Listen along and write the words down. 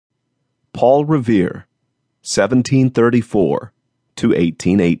Paul Revere, 1734 to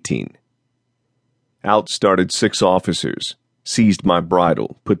 1818. Out started 6 officers, seized my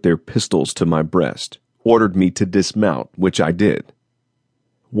bridle, put their pistols to my breast, ordered me to dismount, which I did.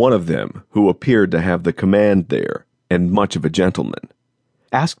 One of them, who appeared to have the command there, and much of a gentleman,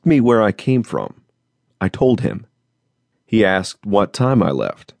 asked me where I came from. I told him. He asked what time I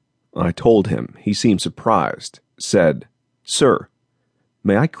left. I told him. He seemed surprised, said, "Sir,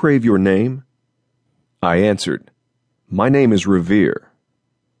 may I crave your name?" I answered, "My name is Revere."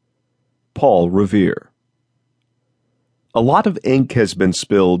 Paul Revere. A lot of ink has been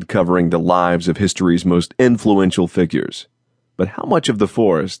spilled covering the lives of history's most influential figures, but how much of the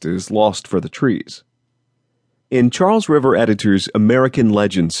forest is lost for the trees? In Charles River Editor's American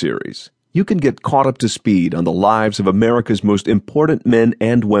Legends series, you can get caught up to speed on the lives of America's most important men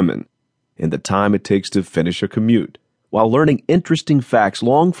and women in the time it takes to finish a commute, while learning interesting facts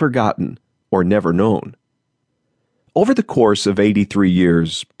long forgotten or never known. Over the course of 83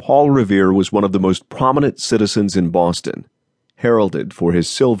 years, Paul Revere was one of the most prominent citizens in Boston, heralded for his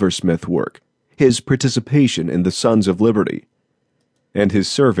silversmith work, his participation in the Sons of Liberty, and his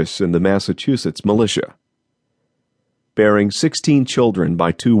service in the Massachusetts militia. Bearing 16 children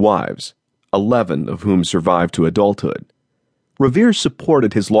by 2 wives, 11 of whom survived to adulthood, Revere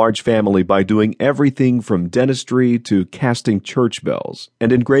supported his large family by doing everything from dentistry to casting church bells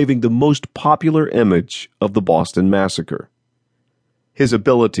and engraving the most popular image of the Boston Massacre. His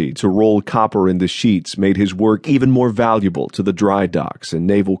ability to roll copper into sheets made his work even more valuable to the dry docks and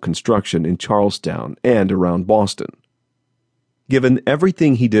naval construction in Charlestown and around Boston. Given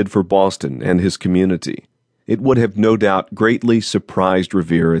everything he did for Boston and his community, it would have no doubt greatly surprised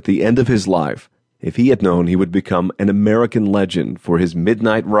Revere at the end of his life if he had known he would become an American legend for his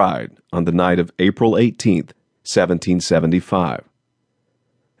midnight ride on the night of April 18, 1775.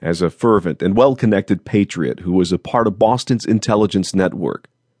 As a fervent and well-connected patriot who was a part of Boston's intelligence network,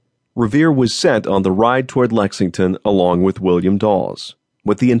 Revere was sent on the ride toward Lexington along with William Dawes,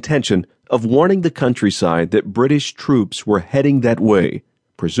 with the intention of warning the countryside that British troops were heading that way,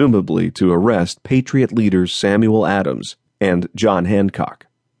 presumably to arrest Patriot leaders Samuel Adams and John Hancock.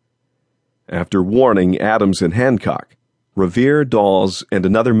 After warning Adams and Hancock, Revere, Dawes, and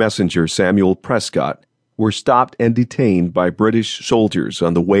another messenger, Samuel Prescott, were stopped and detained by British soldiers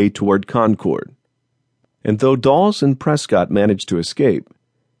on the way toward Concord. And though Dawes and Prescott managed to escape,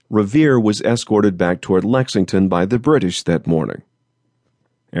 Revere was escorted back toward Lexington by the British that morning.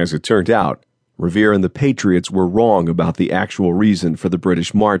 As it turned out, Revere and the Patriots were wrong about the actual reason for the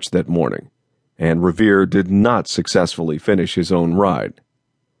British march that morning, and Revere did not successfully finish his own ride.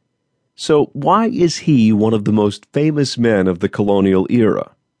 So why is he one of the most famous men of the colonial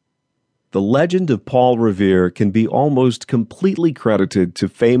era? The legend of Paul Revere can be almost completely credited to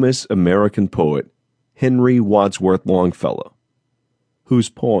famous American poet Henry Wadsworth Longfellow, whose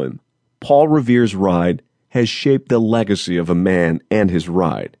poem, Paul Revere's Ride, has shaped the legacy of a man and his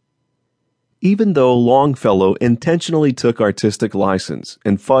ride. Even though Longfellow intentionally took artistic license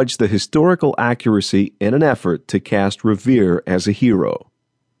and fudged the historical accuracy in an effort to cast Revere as a hero,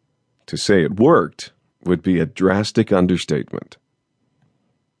 to say it worked would be a drastic understatement.